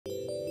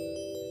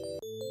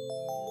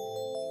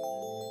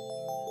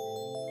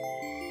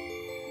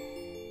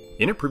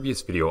In a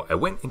previous video, I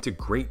went into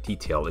great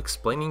detail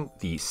explaining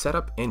the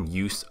setup and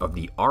use of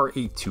the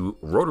RA2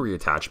 rotary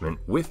attachment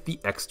with the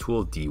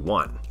XTOOL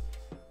D1.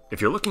 If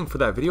you're looking for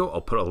that video,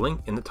 I'll put a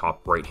link in the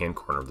top right hand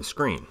corner of the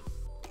screen.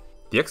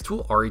 The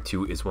XTOOL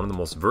RA2 is one of the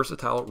most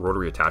versatile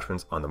rotary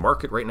attachments on the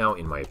market right now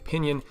in my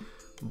opinion,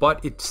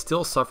 but it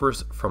still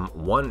suffers from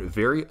one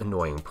very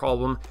annoying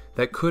problem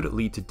that could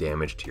lead to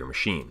damage to your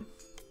machine.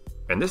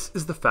 And this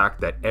is the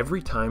fact that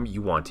every time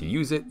you want to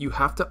use it, you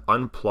have to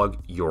unplug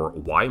your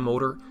Y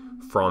motor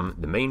from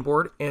the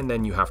mainboard, and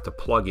then you have to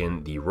plug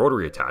in the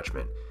rotary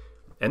attachment.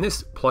 And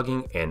this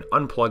plugging and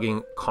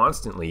unplugging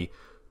constantly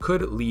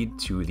could lead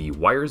to the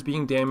wires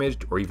being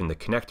damaged or even the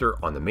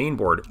connector on the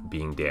mainboard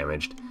being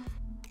damaged.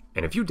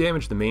 And if you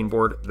damage the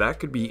mainboard, that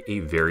could be a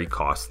very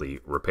costly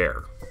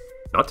repair.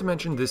 Not to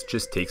mention this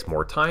just takes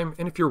more time,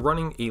 and if you're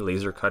running a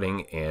laser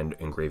cutting and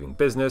engraving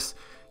business,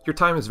 your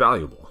time is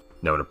valuable.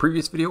 Now in a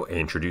previous video, I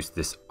introduced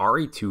this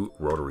RA2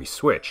 rotary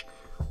switch,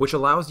 which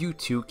allows you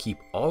to keep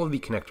all of the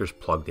connectors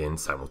plugged in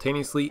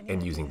simultaneously,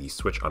 and using the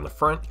switch on the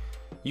front,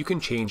 you can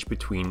change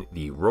between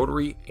the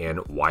rotary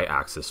and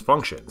Y-axis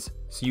functions,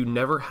 so you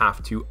never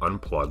have to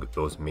unplug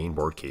those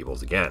mainboard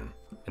cables again.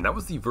 And that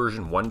was the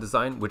version 1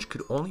 design, which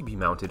could only be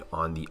mounted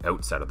on the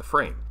outside of the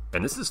frame.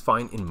 And this is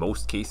fine in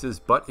most cases,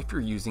 but if you're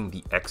using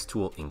the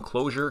XTOOL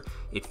enclosure,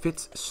 it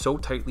fits so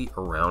tightly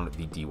around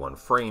the D1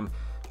 frame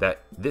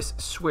that this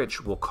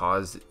switch will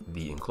cause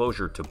the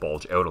enclosure to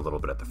bulge out a little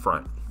bit at the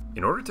front.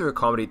 In order to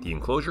accommodate the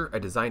enclosure, I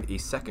designed a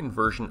second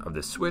version of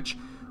the switch,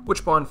 which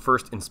upon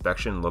first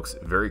inspection looks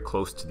very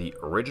close to the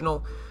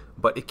original,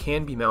 but it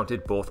can be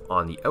mounted both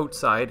on the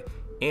outside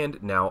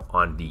and now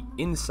on the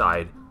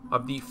inside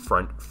of the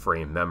front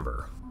frame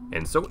member.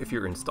 And so if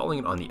you're installing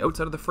it on the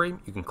outside of the frame,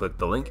 you can click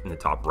the link in the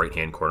top right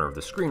hand corner of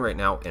the screen right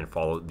now and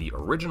follow the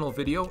original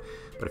video.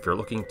 But if you're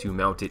looking to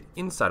mount it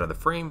inside of the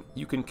frame,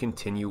 you can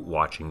continue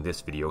watching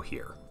this video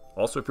here.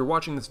 Also, if you're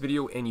watching this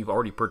video and you've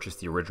already purchased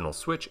the original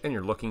switch and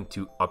you're looking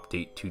to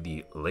update to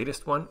the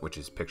latest one, which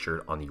is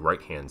pictured on the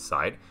right hand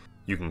side,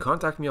 you can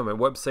contact me on my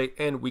website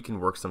and we can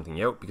work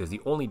something out, because the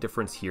only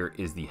difference here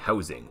is the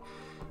housing.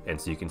 And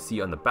so you can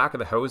see on the back of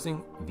the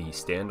housing, the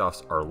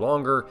standoffs are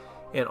longer,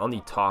 and on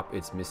the top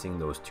it's missing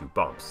those two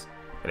bumps.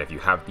 And if you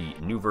have the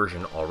new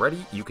version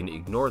already, you can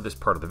ignore this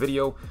part of the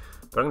video,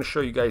 but I'm going to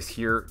show you guys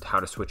here how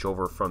to switch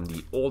over from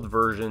the old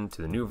version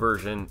to the new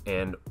version.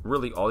 And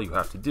really all you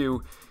have to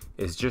do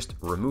is just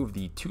remove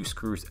the two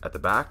screws at the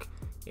back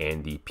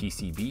and the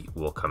PCB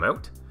will come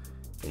out.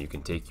 And you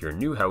can take your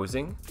new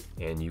housing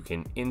and you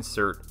can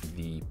insert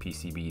the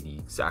PCB the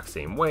exact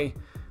same way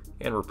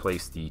and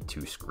replace the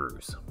two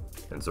screws.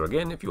 And so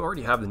again, if you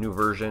already have the new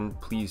version,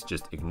 please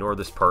just ignore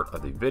this part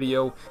of the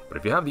video. But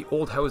if you have the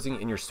old housing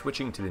and you're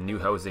switching to the new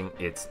housing,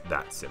 it's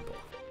that simple.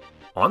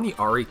 On the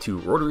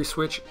RA2 rotary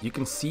switch, you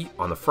can see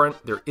on the front,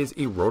 there is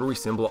a rotary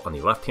symbol on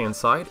the left-hand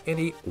side and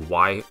a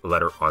Y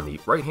letter on the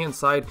right-hand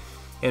side.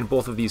 And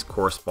both of these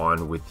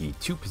correspond with the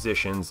two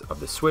positions of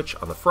the switch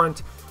on the front,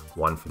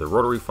 one for the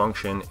rotary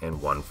function and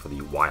one for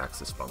the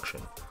Y-axis function.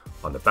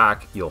 On the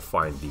back, you'll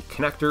find the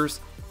connectors,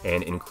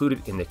 and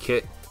included in the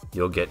kit,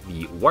 you'll get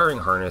the wiring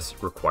harness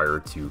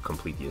required to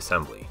complete the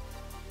assembly.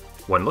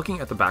 When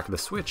looking at the back of the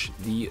switch,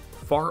 the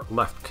far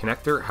left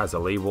connector has a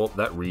label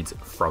that reads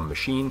 "From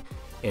Machine,"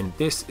 and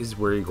this is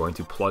where you're going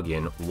to plug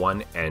in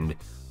one end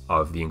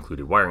of the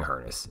included wiring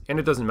harness, and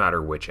it doesn't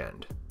matter which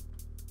end.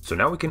 So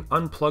now we can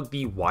unplug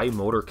the Y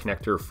motor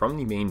connector from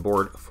the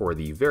mainboard for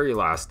the very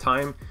last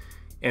time.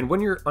 And when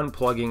you're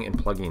unplugging and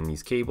plugging in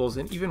these cables,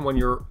 and even when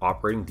you're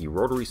operating the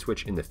rotary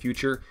switch in the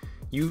future,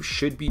 you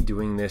should be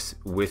doing this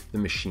with the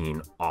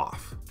machine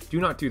off. Do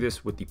not do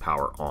this with the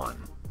power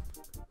on.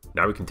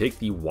 Now we can take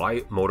the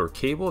Y motor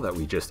cable that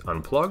we just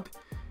unplugged,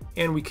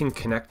 and we can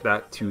connect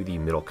that to the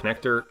middle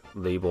connector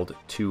labeled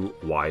to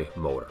Y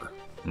motor.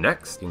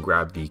 Next, you can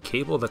grab the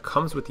cable that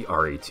comes with the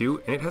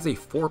RA2, and it has a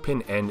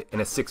 4-pin end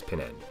and a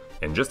 6-pin end.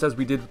 And just as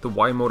we did with the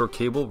Y motor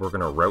cable, we're going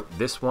to route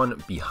this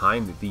one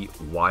behind the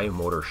Y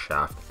motor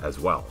shaft as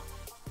well.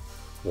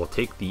 We'll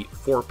take the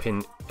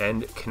 4-pin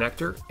end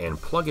connector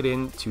and plug it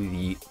into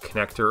the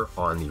connector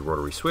on the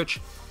rotary switch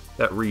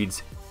that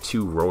reads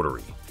 "to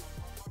rotary."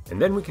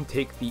 And then we can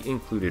take the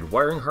included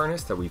wiring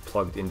harness that we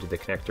plugged into the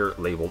connector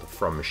labeled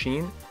 "From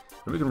Machine,"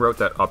 and we can route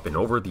that up and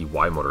over the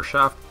Y motor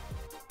shaft,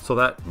 so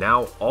that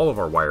now all of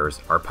our wires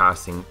are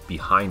passing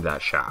behind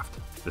that shaft.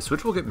 The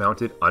switch will get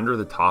mounted under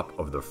the top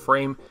of the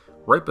frame,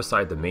 right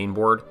beside the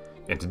mainboard,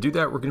 and to do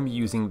that we're going to be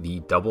using the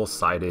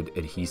double-sided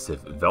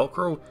adhesive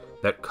Velcro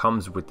that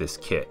comes with this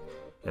kit.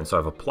 And so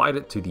I've applied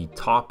it to the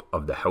top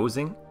of the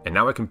housing, and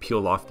now I can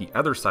peel off the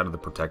other side of the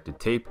protected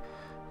tape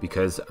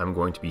because I'm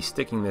going to be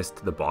sticking this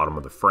to the bottom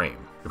of the frame.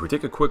 If we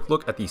take a quick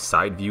look at the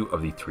side view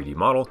of the 3D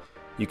model,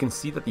 you can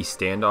see that the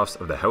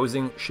standoffs of the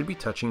housing should be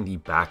touching the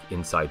back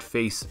inside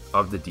face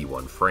of the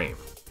D1 frame.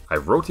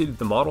 I've rotated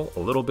the model a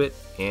little bit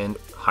and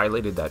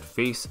highlighted that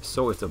face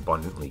so it's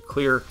abundantly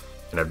clear,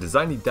 and I've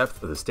designed the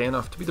depth of the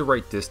standoff to be the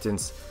right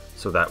distance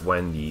so that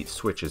when the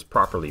switch is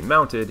properly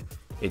mounted,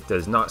 it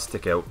does not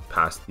stick out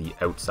past the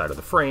outside of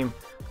the frame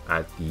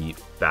at the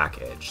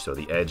back edge, so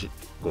the edge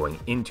going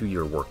into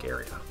your work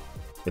area.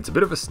 It's a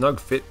bit of a snug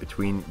fit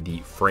between the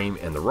frame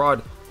and the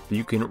rod, but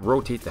you can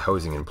rotate the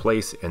housing in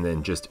place and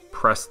then just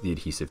press the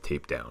adhesive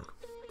tape down.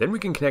 Then we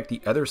can connect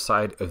the other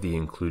side of the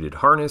included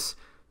harness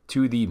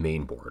to the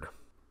main board.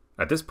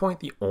 At this point,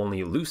 the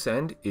only loose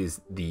end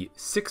is the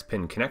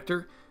 6-pin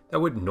connector that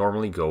would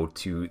normally go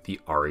to the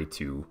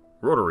RA2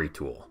 rotary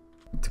tool.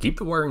 To keep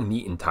the wiring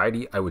neat and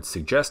tidy, I would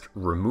suggest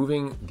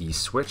removing the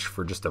switch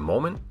for just a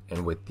moment,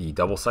 and with the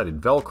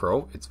double-sided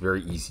Velcro, it's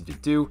very easy to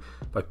do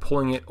by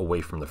pulling it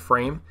away from the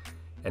frame.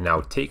 And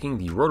now taking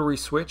the rotary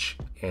switch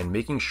and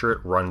making sure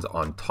it runs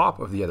on top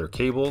of the other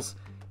cables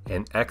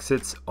and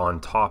exits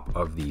on top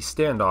of the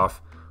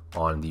standoff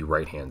on the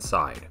right-hand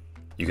side.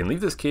 You can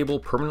leave this cable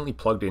permanently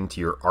plugged into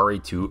your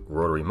RA2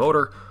 rotary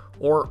motor,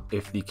 or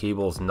if the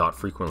cable is not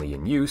frequently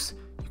in use,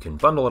 you can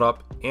bundle it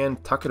up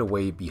and tuck it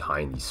away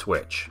behind the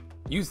switch.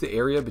 Use the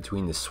area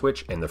between the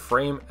switch and the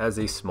frame as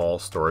a small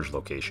storage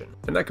location.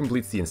 And that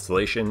completes the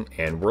installation,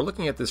 and we're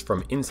looking at this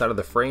from inside of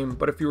the frame,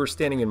 but if you were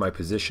standing in my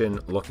position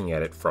looking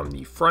at it from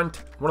the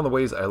front, one of the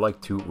ways I like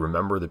to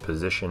remember the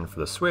position for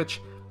the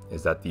switch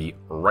is that the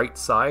right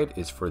side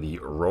is for the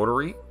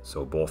rotary,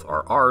 so both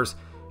are R's,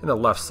 and the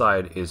left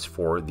side is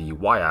for the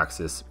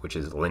Y-axis, which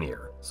is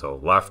linear. So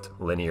left,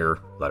 linear,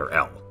 letter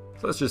L.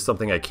 So that's just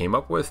something I came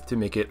up with to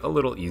make it a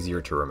little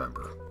easier to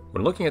remember.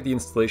 When looking at the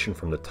installation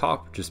from the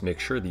top, just make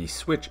sure the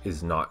switch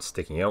is not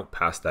sticking out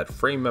past that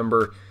frame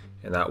member,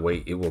 and that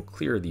way it will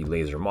clear the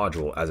laser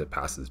module as it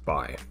passes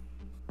by.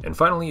 And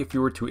finally, if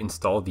you were to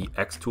install the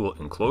XTOOL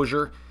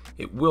enclosure,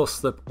 it will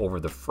slip over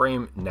the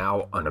frame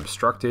now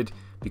unobstructed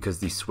because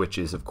the switch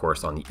is of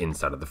course on the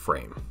inside of the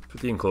frame.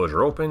 With the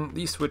enclosure open,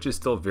 the switch is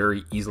still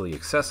very easily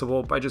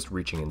accessible by just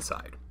reaching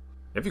inside.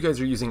 If you guys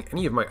are using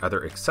any of my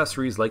other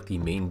accessories like the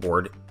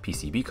mainboard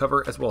PCB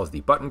cover, as well as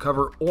the button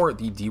cover or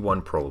the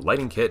D1 Pro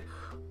lighting kit,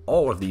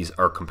 all of these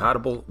are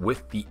compatible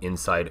with the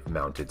inside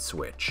mounted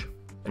switch.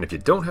 And if you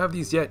don't have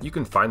these yet, you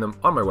can find them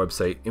on my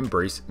website,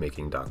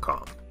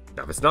 embracemaking.com.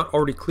 Now, if it's not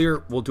already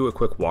clear, we'll do a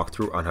quick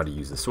walkthrough on how to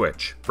use the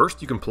switch.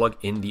 First, you can plug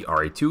in the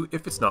RA2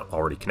 if it's not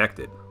already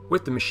connected.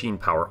 With the machine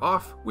power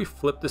off, we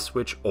flip the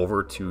switch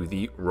over to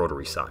the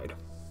rotary side.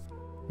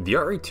 The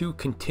RA2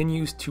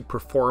 continues to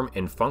perform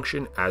and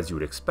function as you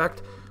would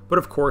expect, but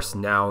of course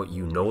now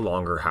you no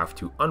longer have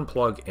to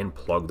unplug and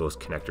plug those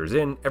connectors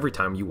in every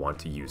time you want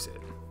to use it.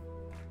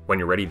 When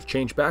you're ready to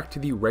change back to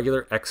the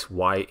regular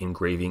XY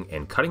engraving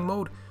and cutting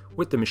mode,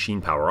 with the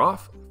machine power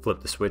off,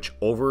 flip the switch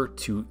over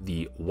to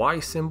the Y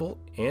symbol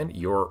and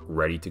you're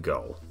ready to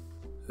go.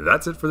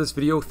 That's it for this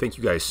video. Thank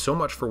you guys so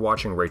much for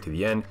watching right to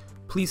the end.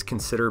 Please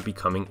consider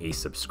becoming a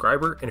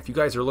subscriber, and if you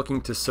guys are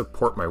looking to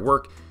support my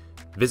work,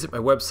 visit my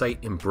website,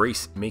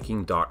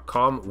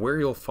 embracemaking.com, where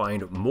you'll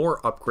find more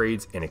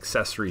upgrades and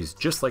accessories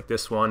just like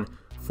this one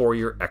for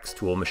your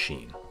XTOOL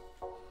machine.